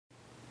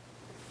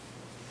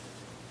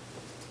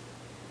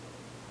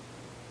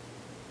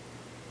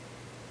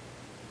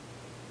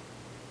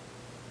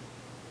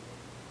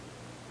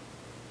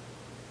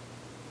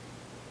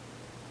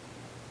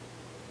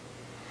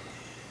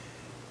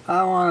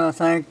I want to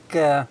thank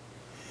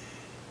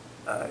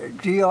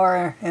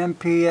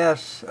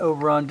GRMPS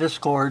over on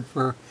Discord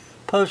for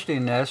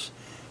posting this,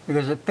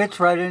 because it fits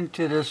right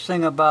into this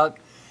thing about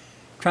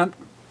Trump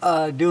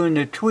doing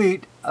the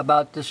tweet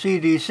about the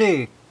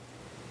CDC.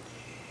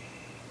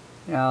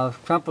 Now,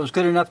 if Trump was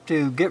good enough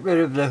to get rid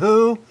of the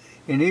WHO,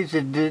 he needs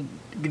to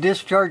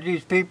discharge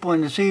these people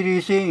in the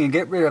CDC and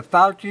get rid of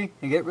Fauci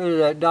and get rid of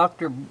that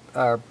Dr.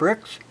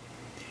 Bricks.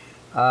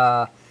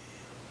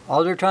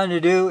 All they're trying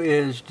to do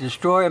is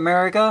destroy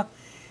America,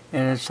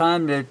 and it's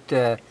time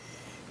that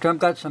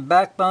Trump got some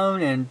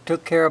backbone and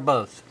took care of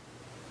both.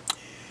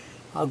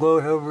 I'll go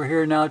over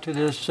here now to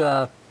this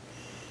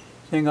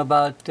thing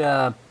about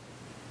the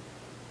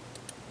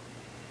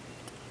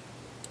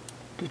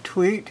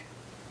tweet.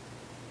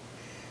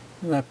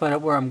 And I find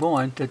out where I'm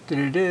going.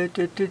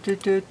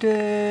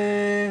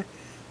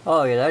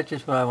 Oh yeah, that's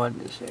just what I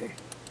wanted to say.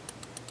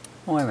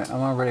 Oh, wait a minute,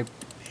 I'm already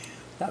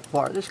that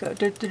far. This guy.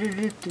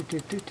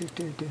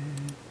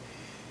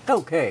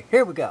 Okay,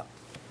 here we go.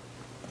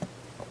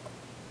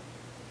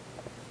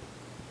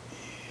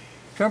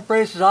 Trump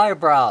raises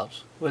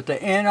eyebrows with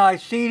the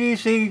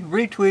anti-CDC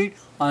retweet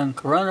on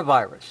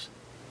coronavirus.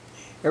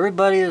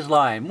 Everybody is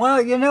lying.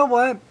 Well, you know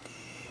what?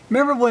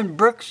 Remember when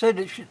Brooks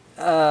said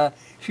that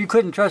she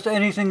couldn't trust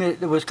anything that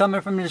was coming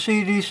from the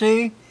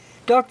CDC?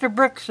 Dr.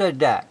 Brooks said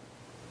that.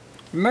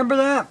 Remember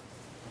that?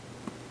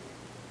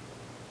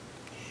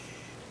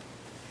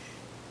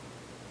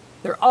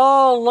 They're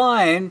all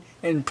lying,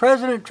 and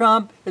President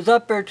Trump is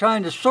up there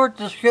trying to sort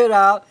this shit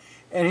out,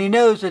 and he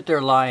knows that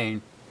they're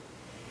lying.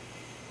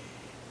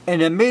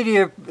 And the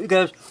media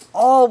goes,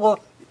 oh, well,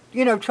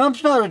 you know,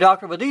 Trump's not a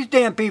doctor, but these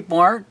damn people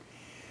aren't.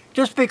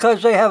 Just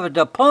because they have a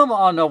diploma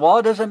on the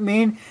wall doesn't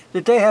mean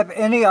that they have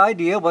any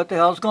idea what the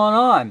hell's going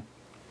on.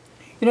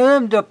 You know,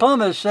 them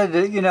diplomas said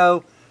that, you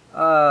know,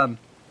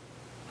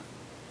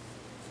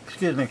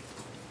 excuse me,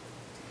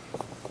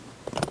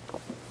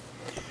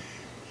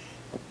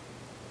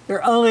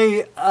 they're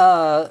only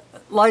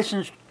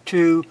licensed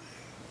to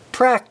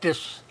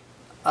practice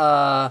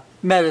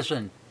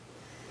medicine.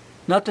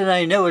 Not that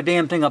they know a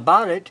damn thing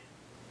about it.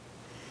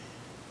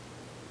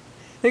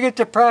 They get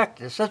to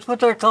practice. That's what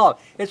they're called.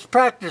 It's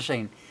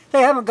practicing.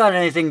 They haven't got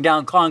anything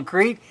down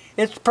concrete.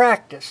 It's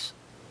practice.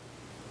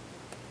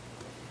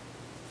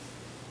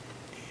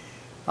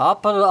 I'll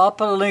put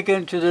a link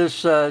into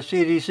this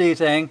CDC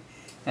thing,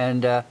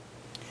 and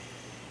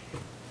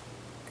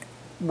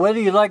whether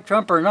you like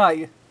Trump or not,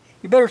 you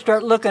better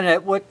start looking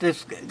at what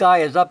this guy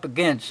is up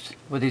against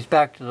with his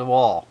back to the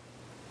wall.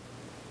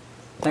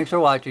 Thanks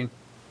for watching.